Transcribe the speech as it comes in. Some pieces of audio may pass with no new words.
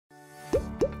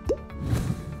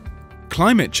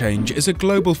Climate change is a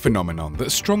global phenomenon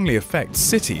that strongly affects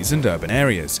cities and urban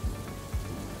areas.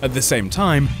 At the same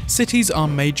time, cities are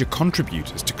major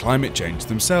contributors to climate change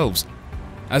themselves,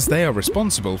 as they are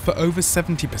responsible for over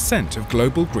 70% of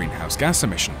global greenhouse gas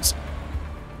emissions.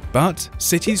 But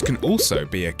cities can also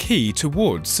be a key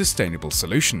towards sustainable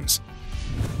solutions.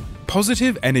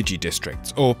 Positive energy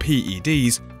districts, or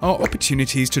PEDs, are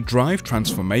opportunities to drive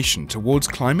transformation towards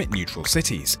climate-neutral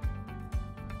cities.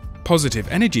 Positive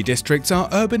energy districts are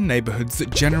urban neighbourhoods that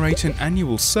generate an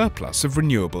annual surplus of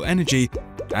renewable energy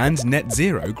and net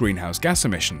zero greenhouse gas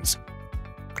emissions.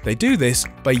 They do this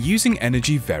by using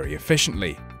energy very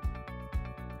efficiently.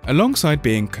 Alongside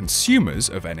being consumers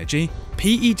of energy,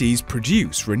 PEDs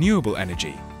produce renewable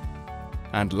energy.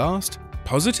 And last,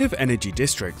 positive energy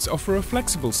districts offer a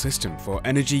flexible system for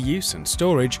energy use and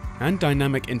storage and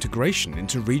dynamic integration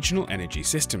into regional energy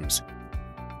systems.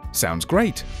 Sounds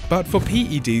great, but for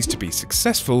PEDs to be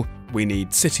successful, we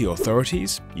need city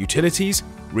authorities, utilities,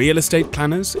 real estate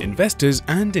planners, investors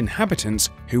and inhabitants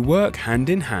who work hand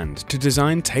in hand to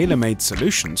design tailor-made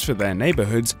solutions for their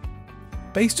neighbourhoods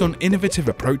based on innovative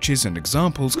approaches and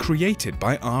examples created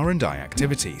by R&I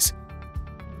activities.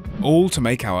 All to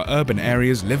make our urban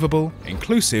areas livable,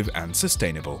 inclusive and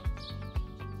sustainable.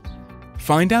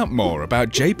 Find out more about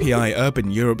JPI Urban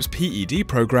Europe's PED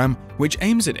programme, which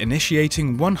aims at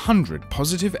initiating 100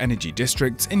 positive energy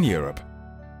districts in Europe.